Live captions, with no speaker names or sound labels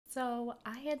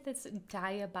had this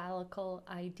diabolical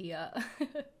idea.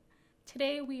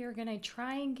 Today we are gonna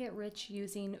try and get rich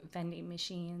using vending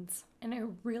machines. And I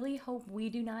really hope we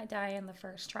do not die on the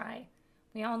first try.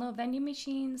 We all know vending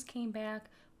machines came back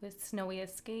with Snowy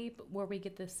Escape, where we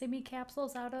get the simmi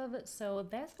capsules out of, so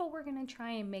that's what we're gonna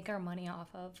try and make our money off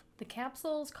of. The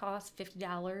capsules cost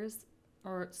 $50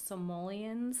 or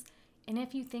simoleons, and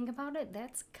if you think about it,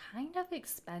 that's kind of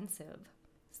expensive.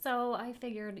 So I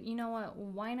figured, you know what,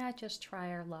 why not just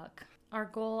try our luck? Our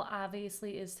goal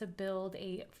obviously is to build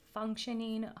a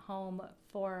functioning home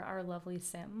for our lovely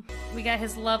sim. We got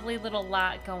his lovely little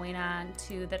lot going on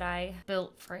too that I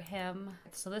built for him.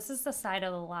 So this is the side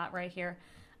of the lot right here.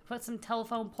 I put some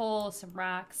telephone poles, some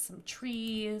rocks, some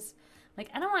trees. Like,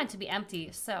 I don't want it to be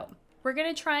empty. So we're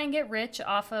gonna try and get rich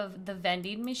off of the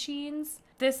vending machines.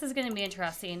 This is gonna be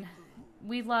interesting.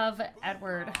 We love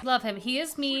Edward. Love him. He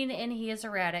is mean and he is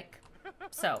erratic.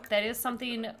 So that is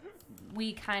something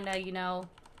we kind of, you know,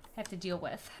 have to deal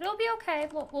with. It'll be okay.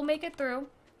 We'll make it through.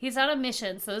 He's on a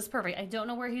mission, so this is perfect. I don't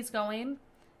know where he's going,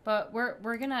 but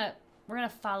we're gonna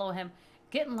follow him.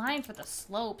 Get in line for the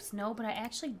slopes. No, but I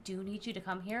actually do need you to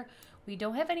come here. We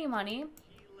don't have any money,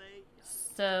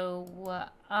 so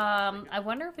I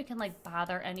wonder if we can like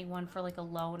bother anyone for like a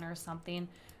loan or something.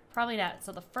 Probably not.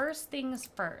 So the first things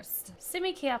first.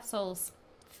 Simmi capsules,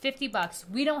 50 bucks.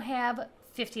 We don't have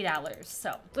 $50.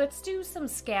 So let's do some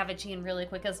scavenging really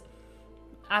quick, because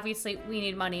obviously we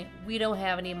need money. We don't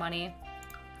have any money.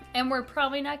 And we're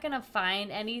probably not going to find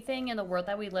anything in the world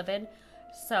that we live in.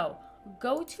 So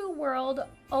go to world,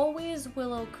 always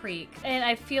Willow Creek. And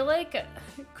I feel like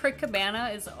Crick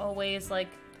Cabana is always like,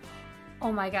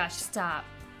 oh my gosh, stop.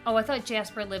 Oh, I thought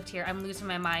Jasper lived here. I'm losing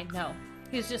my mind. No.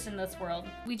 He's just in this world.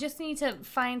 We just need to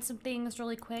find some things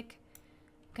really quick.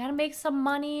 Gotta make some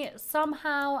money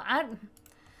somehow.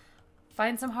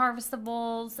 Find some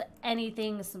harvestables,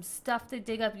 anything, some stuff to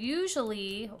dig up.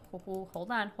 Usually, hold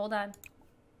on.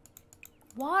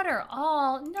 Water.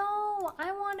 Oh, no,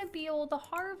 I want to be able to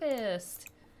harvest.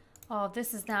 Oh,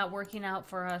 this is not working out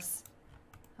for us.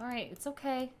 All right, it's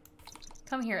okay.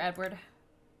 Come here, Edward.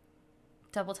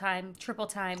 Double time, triple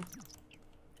time.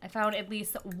 I found at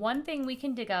least one thing we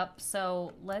can dig up,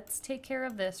 so let's take care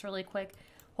of this really quick.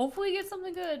 Hopefully we get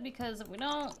something good, because if we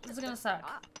don't, this is gonna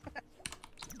suck.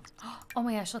 Oh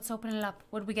my gosh, let's open it up.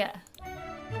 What did we get?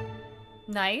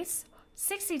 Nice.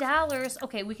 $60.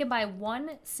 Okay, we can buy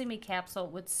one simmi capsule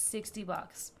with 60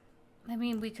 bucks. I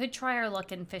mean, we could try our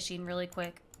luck in fishing really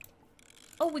quick.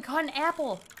 Oh, we caught an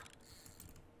apple.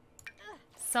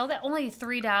 Sell that, only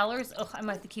 $3. Oh, I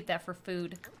might have to keep that for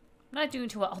food. I'm not doing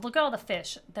too well. Look at all the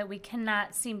fish that we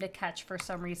cannot seem to catch for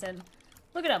some reason.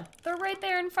 Look at them. They're right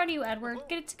there in front of you, Edward.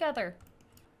 Get it together.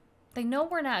 They know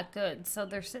we're not good, so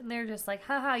they're sitting there just like,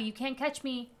 haha, you can't catch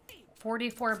me.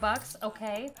 44 bucks,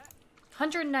 okay.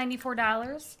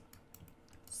 $194.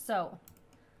 So,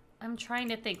 I'm trying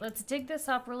to think. Let's dig this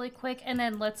up really quick, and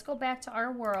then let's go back to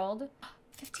our world.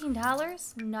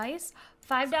 $15, nice.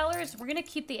 $5, we're gonna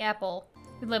keep the apple.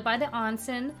 We live by the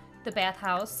onsen, the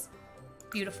bathhouse.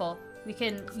 Beautiful. We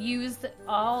can use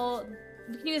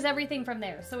everything from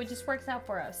there, so it just works out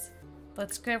for us.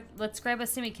 Let's grab a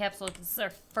simmi capsule. This is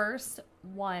our first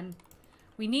one.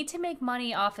 We need to make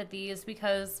money off of these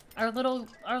because our little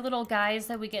guys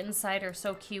that we get inside are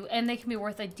so cute, and they can be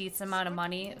worth a decent amount of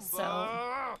money. So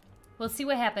we'll see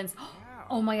what happens.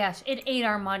 Oh my gosh, it ate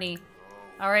our money.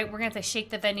 All right, we're gonna have to shake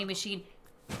the vending machine.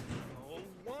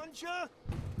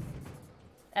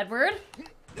 Edward?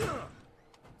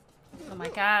 Oh my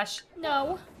gosh,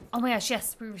 no. Oh my gosh,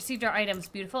 yes, we received our items.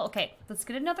 Beautiful. Okay, let's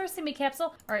get another simmi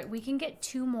capsule. All right, we can get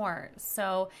 2 more.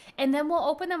 So, and then we'll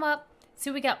open them up. See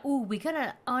what we got. Ooh, we got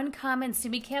an uncommon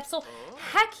simmi capsule.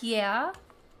 Heck yeah.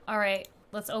 All right,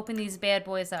 let's open these bad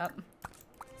boys up.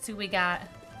 See what we got.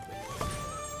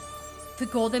 The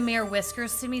golden mare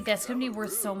whiskers simmi. That's gonna be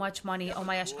worth so much money. Oh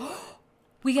my gosh.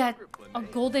 We got a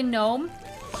golden gnome.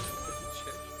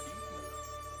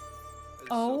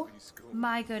 Oh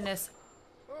my goodness.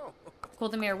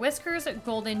 Golden mare whiskers,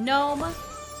 golden gnome,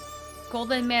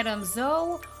 golden Madame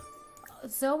Zoe.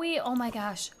 Oh my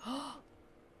gosh.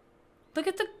 Look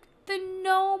at the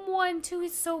gnome one too.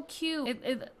 He's so cute.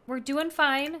 We're doing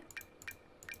fine.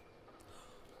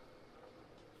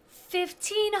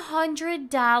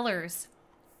 $1,500.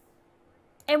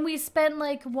 And we spent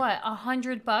like what,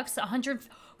 100 bucks?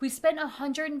 We spent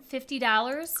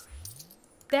 $150.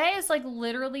 That is like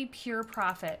literally pure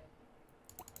profit.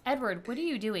 Edward, what are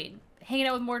you doing? Hanging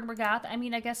out with Morgan Morgoth? I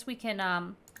mean, I guess we can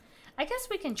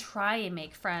try and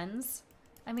make friends.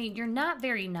 I mean, you're not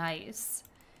very nice.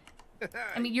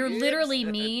 I mean, you're literally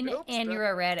mean and you're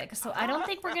erratic. So I don't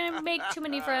think we're gonna make too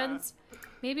many friends.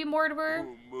 Maybe Mortimer?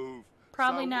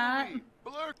 Probably not.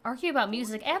 Argue about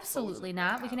music? Absolutely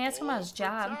not. We can ask him about his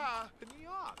job.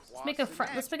 Let's make a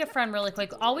friend. Let's make a friend really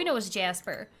quick. All we know is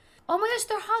Jasper. Oh my gosh,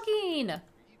 they're hugging.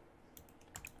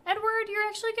 Edward, you're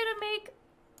actually gonna make...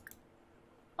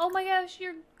 Oh my gosh,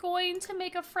 you're going to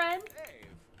make a friend?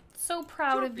 So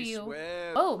proud of you.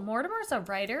 Oh, Mortimer's a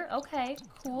writer. Okay,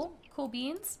 cool. Cool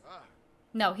beans.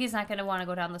 No, he's not gonna want to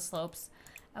go down the slopes.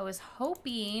 I was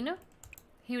hoping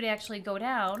he would actually go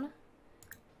down.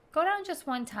 Go down just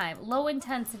one time. Low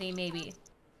intensity, maybe.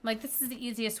 Like, this is the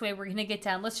easiest way we're gonna get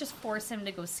down. Let's just force him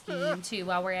to go skiing, too,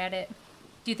 while we're at it.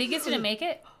 Do you think he's gonna make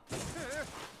it?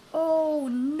 Oh,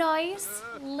 nice.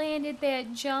 Landed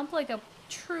that jump like a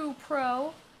true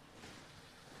pro.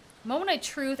 Moment of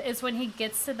truth is when he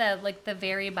gets to the, like, the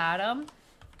very bottom.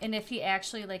 And if he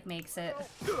actually, like, makes it.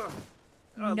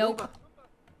 Nope.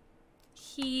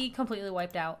 He completely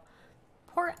wiped out.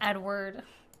 Poor Edward.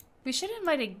 We should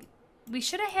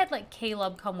have had, like,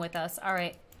 Caleb come with us.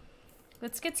 Alright.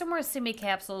 Let's get some more simmi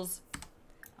capsules.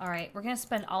 Alright, we're gonna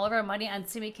spend all of our money on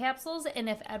simmi capsules, and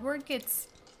if Edward gets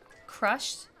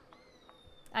crushed,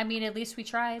 I mean, at least we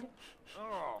tried.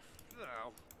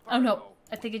 Oh no,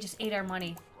 I think it just ate our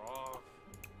money.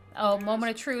 Oh,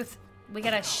 moment of truth. We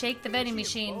gotta shake the vending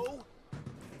machine.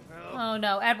 Oh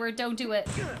no, Edward, don't do it.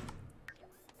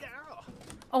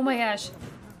 Oh my gosh.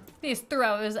 He just threw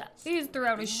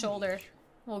out his shoulder.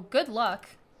 Well, good luck.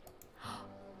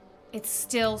 It's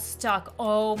still stuck.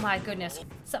 Oh my goodness.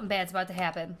 Something bad's about to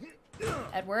happen.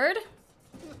 Edward,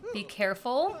 be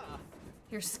careful.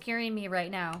 You're scaring me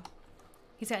right now.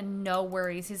 He's got no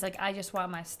worries. He's like, I just want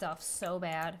my stuff so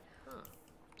bad.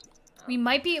 We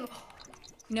might be... You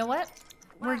know what?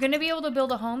 We're gonna be able to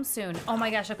build a home soon. Oh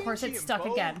my gosh, of course it's stuck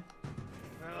again.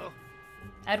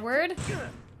 Edward?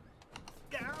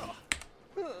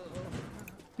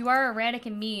 You are erratic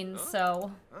and mean,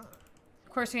 so...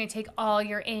 Of course, we're gonna take all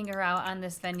your anger out on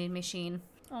this vending machine.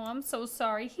 Oh, I'm so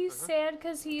sorry. He's sad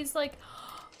because he's like,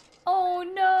 oh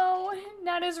no,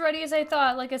 not as ready as I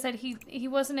thought. Like I said, he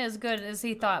wasn't as good as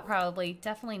he thought, probably.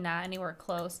 Definitely not anywhere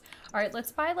close. All right,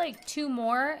 let's buy like 2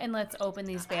 more and let's open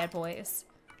these bad boys.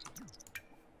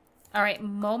 All right,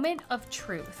 moment of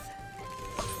truth.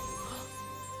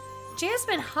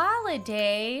 Jasmine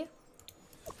Holiday.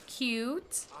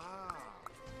 Cute.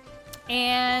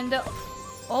 And...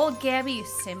 Oh, Gabby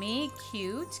Simmi,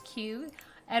 cute, cute.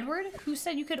 Edward, who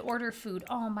said you could order food?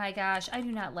 Oh my gosh, I do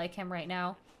not like him right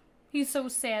now. He's so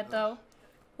sad though.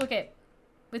 Look at,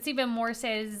 what's even more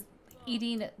sad is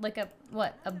eating like a,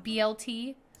 what, a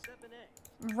BLT?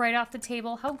 Right off the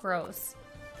table, how gross.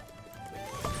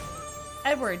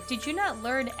 Edward, did you not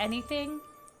learn anything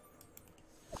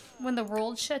when the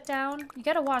world shut down? You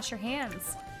gotta wash your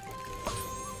hands.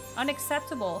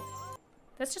 Unacceptable.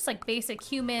 That's just like basic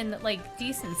human, like,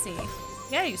 decency. You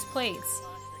gotta use plates.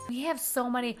 We have so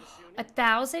many.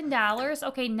 $1,000.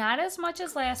 Okay, not as much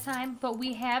as last time, but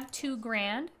we have $2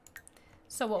 grand.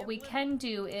 So what we can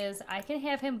do is I can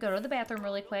have him go to the bathroom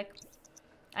really quick.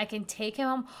 I can take him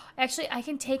home. Actually, I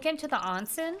can take him to the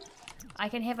onsen. I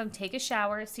can have him take a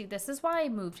shower. See, this is why I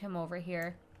moved him over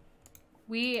here.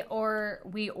 We are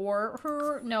gonna,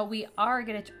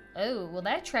 oh, well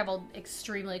that traveled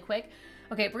extremely quick.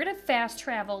 Okay, we're gonna fast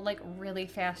travel, like really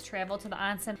fast travel to the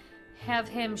onsen, have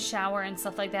him shower and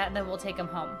stuff like that, and then we'll take him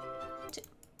home.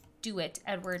 Do it,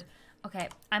 Edward. Okay,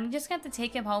 I'm just gonna have to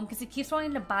take him home because he keeps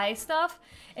wanting to buy stuff,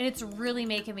 and it's really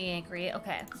making me angry.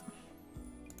 Okay,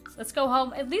 let's go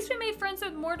home. At least we made friends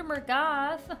with Mortimer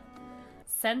Goth.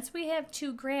 Since we have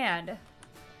 $2 grand,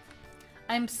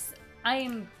 I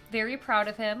am very proud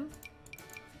of him.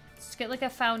 Let's get like a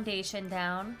foundation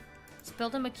down. Let's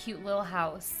build him a cute little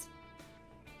house.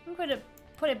 I'm going to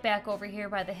put it back over here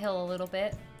by the hill a little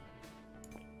bit.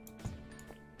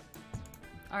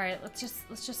 All right, let's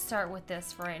just start with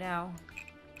this for right now.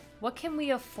 What can we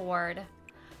afford?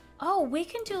 Oh, we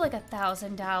can do like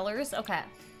 $1,000. Okay.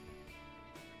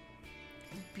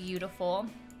 Beautiful.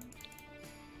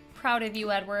 Proud of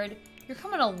you, Edward. You're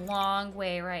coming a long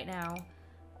way right now.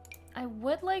 I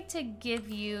would like to give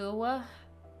you...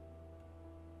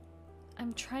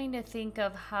 I'm trying to think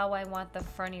of how I want the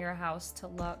front of your house to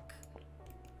look.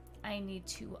 I need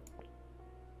to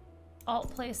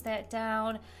alt place that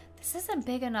down. This isn't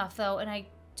big enough though, and I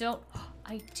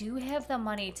do have the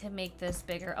money to make this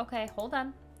bigger. Okay, hold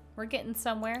on. We're getting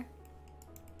somewhere.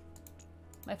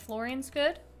 My flooring's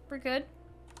good. We're good.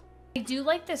 I do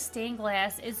like the stained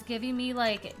glass. It's giving me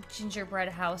like gingerbread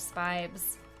house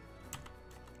vibes.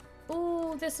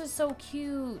 Ooh, this is so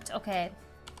cute. Okay.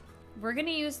 We're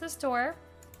gonna use this door.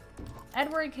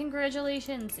 Edward,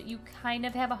 congratulations. You kind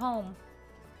of have a home.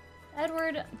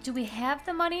 Edward, do we have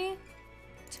the money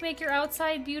to make your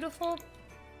outside beautiful?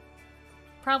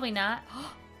 Probably not.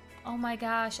 Oh my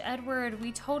gosh, Edward,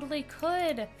 we totally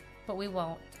could, but we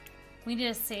won't. We need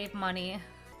to save money.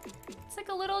 It's like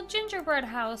a little gingerbread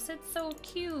house. It's so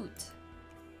cute.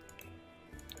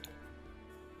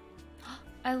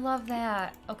 I love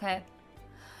that. Okay.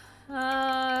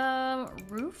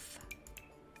 Roof?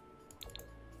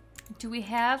 Do we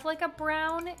have like a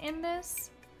brown in this?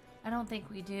 I don't think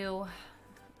we do. I'm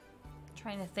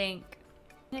trying to think.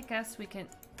 I guess we can...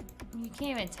 You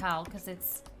can't even tell because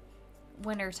it's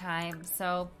winter time,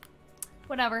 so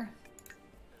whatever.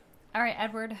 All right,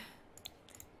 Edward.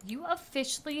 You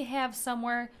officially have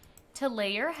somewhere to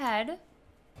lay your head.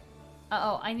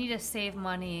 Uh-oh, I need to save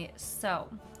money, so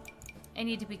I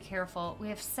need to be careful. We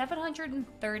have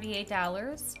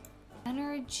 $738.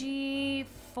 Energy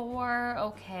 4,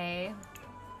 okay.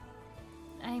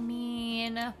 I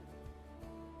mean...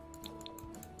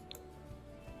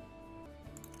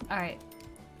 Alright.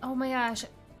 Oh my gosh,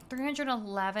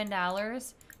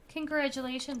 $311.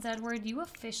 Congratulations, Edward. You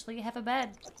officially have a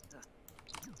bed.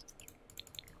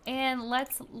 And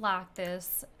let's lock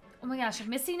this. Oh my gosh,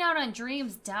 missing out on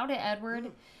dreams. Doubt it,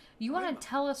 Edward. You want to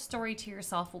tell a story to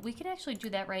yourself? Well, we can actually do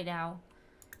that right now.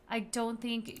 I don't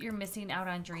think you're missing out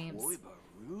on dreams.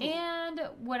 And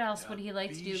what else would he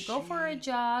like to do? Go for a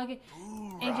jog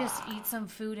and just eat some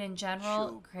food in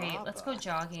general. Great, let's go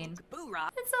jogging.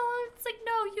 It's like,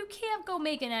 no, you can't go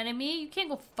make an enemy. You can't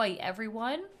go fight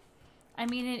everyone. I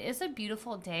mean, it is a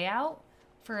beautiful day out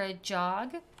for a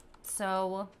jog,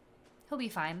 so he'll be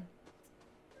fine.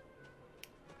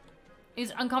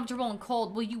 It's uncomfortable and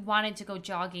cold. Well, you wanted to go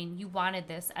jogging. You wanted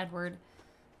this, Edward.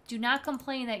 Do not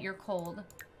complain that you're cold.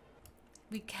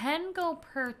 We can go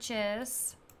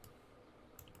purchase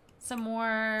some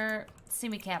more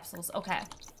simmi capsules. Okay.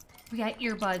 We got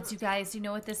earbuds, you guys. You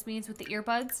know what this means with the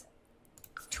earbuds?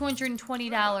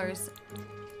 $220.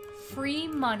 Free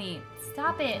money.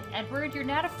 Stop it, Edward. You're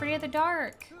not afraid of the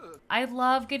dark. I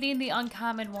love getting the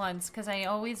uncommon ones because I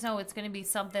always know it's going to be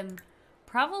something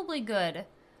probably good.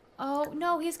 Oh,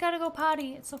 no, he's got to go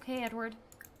potty. It's okay, Edward.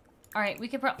 All right, we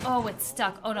can oh, it's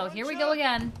stuck. Oh, no, here we go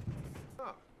again.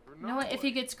 You know what? If he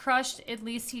gets crushed, at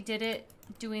least he did it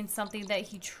doing something that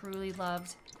he truly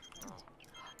loved.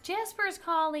 Jasper's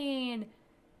calling.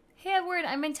 Hey, Edward,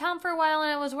 I'm in town for a while,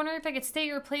 and I was wondering if I could stay at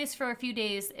your place for a few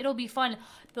days. It'll be fun.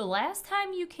 The last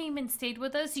time you came and stayed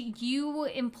with us, you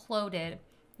imploded.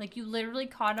 Like, you literally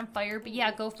caught on fire. But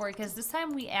yeah, go for it, because this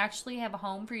time we actually have a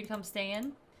home for you to come stay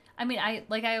in. I mean,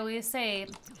 like I always say,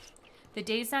 the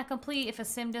day's not complete if a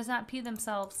sim does not pee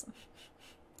themselves.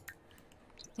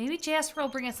 Maybe Jasper will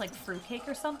bring us, like, fruitcake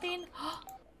or something?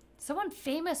 Someone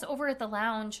famous over at the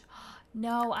lounge.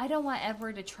 No, I don't want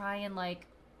Edward to try and, like,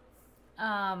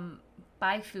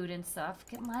 buy food and stuff.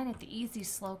 Get mine at the easy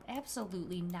slope.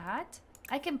 Absolutely not.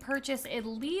 I can purchase at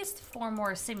least 4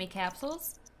 more simmi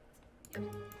capsules.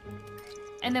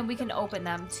 And then we can open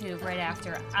them, too, right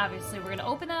after. Obviously, we're going to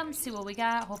open them, see what we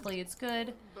got. Hopefully it's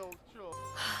good.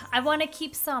 I want to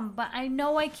keep some, but I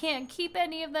know I can't keep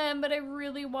any of them, but I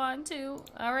really want to.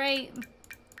 All right.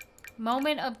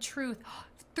 Moment of truth.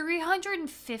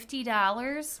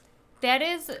 $350? That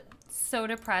is so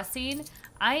depressing.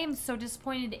 I am so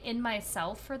disappointed in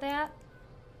myself for that.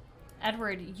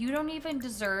 Edward, you don't even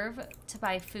deserve to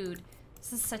buy food.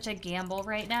 This is such a gamble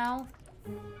right now.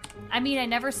 I mean, I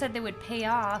never said they would pay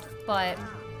off, but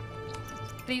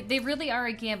they really are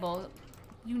a gamble.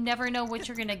 You never know what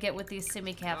you're gonna get with these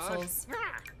simmi capsules.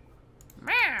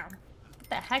 Meow. What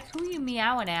the heck? Who are you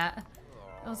meowing at?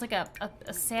 It was like a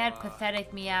sad,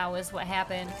 pathetic meow is what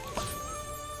happened.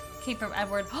 Came from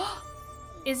Edward.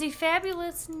 Is he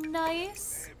fabulous?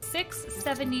 Nice.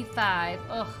 $6.75.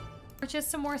 Ugh. Purchase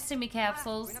some more simmi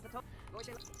capsules.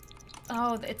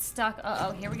 Oh, it's stuck.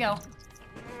 Uh-oh, here we go.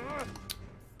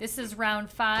 This is round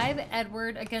 5.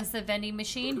 Edward against the vending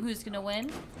machine. Who's gonna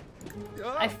win?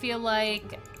 I feel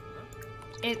like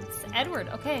it's Edward.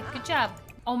 Okay, good job.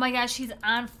 Oh my gosh, he's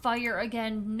on fire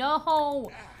again. No.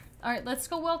 All right, let's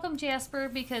go welcome Jasper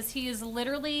because he is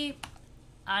literally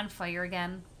on fire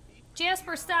again.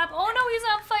 Jasper, stop. Oh no, he's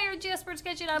on fire. Jasper's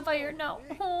catching on fire. No.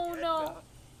 Oh no.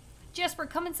 Jasper,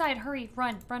 come inside. Hurry.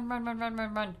 Run. Run, run, run, run,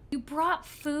 run, run. You brought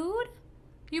food?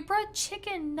 You brought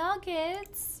chicken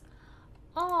nuggets.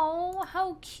 Oh,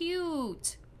 how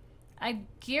cute. I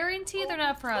guarantee they're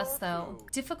not for us, though.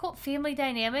 Difficult family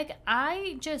dynamic.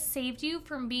 I just saved you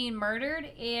from being murdered,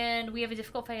 and we have a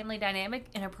difficult family dynamic.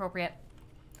 Inappropriate.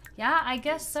 Yeah, I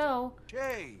guess so.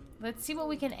 Let's see what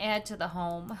we can add to the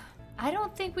home. I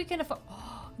don't think we can afford...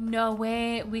 Oh, no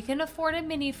way. We can afford a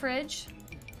mini fridge.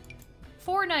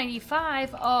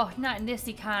 $4.95. Oh, not in this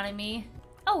economy.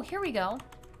 Oh, here we go.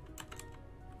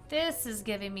 This is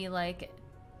giving me like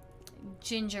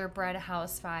gingerbread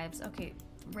house vibes. Okay,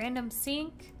 random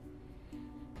sink.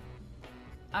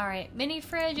 All right, mini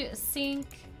fridge, sink.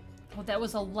 Oh, that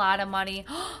was a lot of money.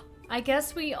 I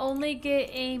guess we only get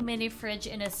a mini fridge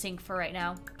and a sink for right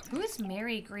now. Who is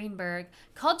Mary Greenberg?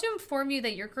 Called to inform you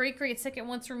that your great second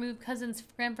once removed cousin's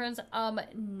grandparents.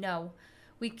 No.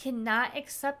 We cannot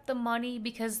accept the money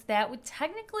because that would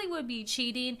technically be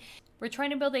cheating. We're trying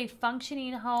to build a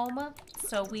functioning home,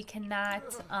 so we cannot,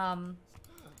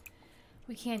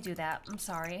 we can't do that. I'm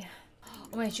sorry.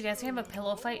 Oh wait, you guys can have a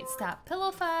pillow fight? Stop.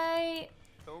 Pillow fight!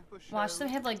 Watch them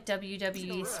have like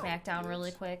WWE SmackDown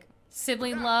really quick.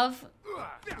 Sibling love?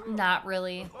 Not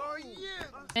really.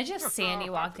 Imagine if Sandy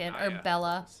walked in, or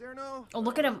Bella. Oh,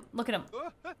 look at him. Look at him.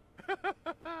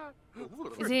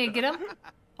 Is he gonna get him?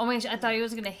 Oh my gosh, I thought he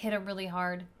was gonna hit him really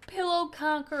hard. Pillow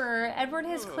Conqueror. Edward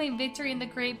has claimed victory in the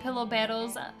great pillow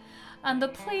battles on the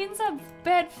plains of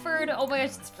Bedford. Oh my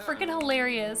gosh, it's freaking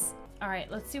hilarious.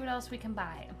 Alright, let's see what else we can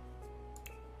buy.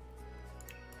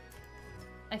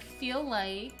 I feel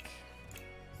like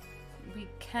we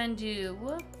can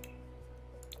do...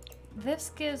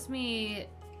 This gives me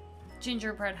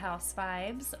gingerbread house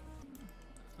vibes.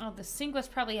 Oh, the sink was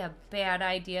probably a bad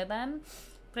idea then.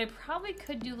 But I probably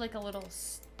could do like a little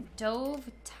stove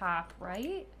top,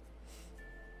 right?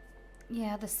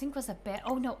 Yeah, the sink was a bad...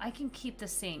 Oh no, I can keep the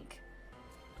sink.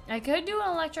 I could do an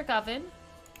electric oven.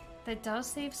 That does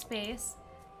save space.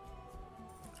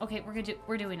 Okay,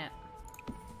 we're doing it.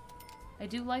 I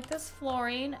do like this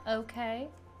flooring. Okay.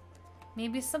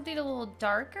 Maybe something a little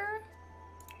darker?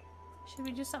 Should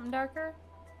we do something darker?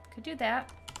 Could do that.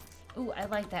 Ooh, I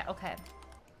like that. Okay.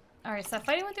 Alright, stop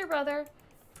fighting with your brother.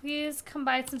 Please come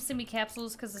buy some simmi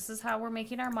capsules because this is how we're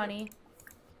making our money.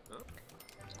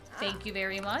 Thank you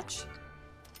very much.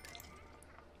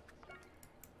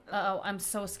 Uh-oh, I'm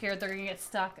so scared they're gonna get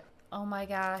stuck. Oh my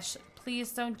gosh.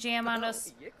 Please don't jam on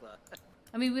us.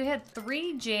 I mean, we had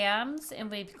 3 jams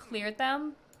and we've cleared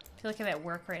them. I feel like I'm at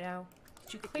work right now.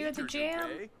 Did you clear the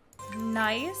jam?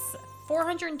 Nice.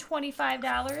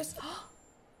 $425.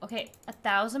 Okay,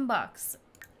 $1,000.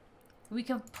 We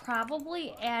could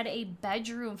probably add a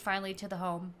bedroom finally to the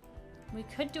home. We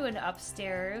could do an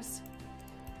upstairs.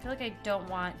 I feel like I don't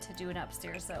want to do an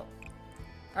upstairs though.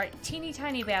 Alright, teeny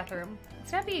tiny bathroom.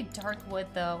 It's gotta be a dark wood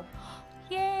though.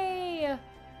 Yay!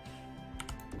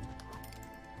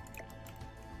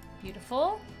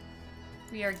 Beautiful.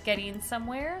 We are getting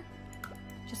somewhere.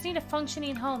 Just need a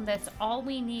functioning home. That's all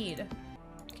we need.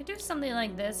 Could do something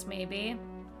like this maybe.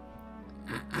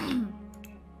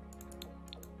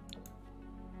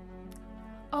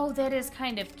 Oh, that is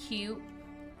kind of cute.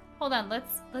 Hold on,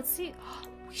 let's see.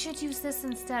 We should use this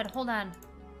instead. Hold on.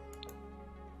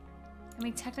 I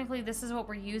mean, technically this is what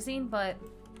we're using, but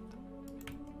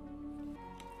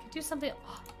could do something.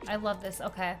 Oh, I love this.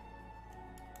 Okay.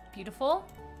 Beautiful.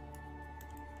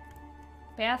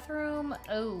 Bathroom.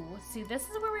 Oh, see, this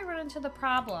is where we run into the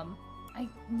problem.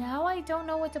 Now I don't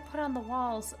know what to put on the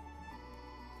walls.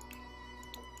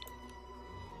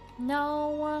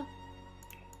 No.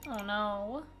 Oh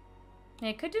no. Yeah,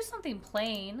 I could do something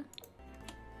plain.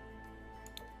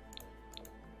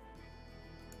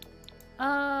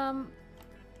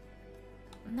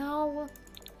 No.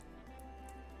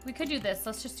 We could do this.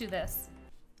 Let's just do this.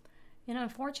 And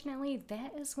unfortunately,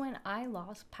 that is when I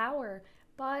lost power.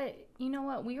 But you know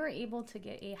what? We were able to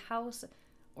get a house,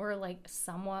 or like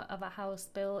somewhat of a house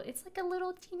built. It's like a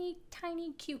little teeny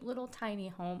tiny cute little tiny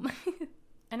home.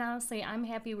 And honestly, I'm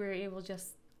happy we were able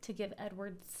just to give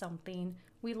Edward something.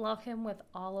 We love him with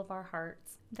all of our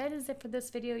hearts. That is it for this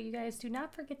video, you guys. Do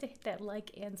not forget to hit that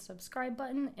like and subscribe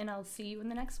button, and I'll see you in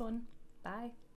the next one. Bye.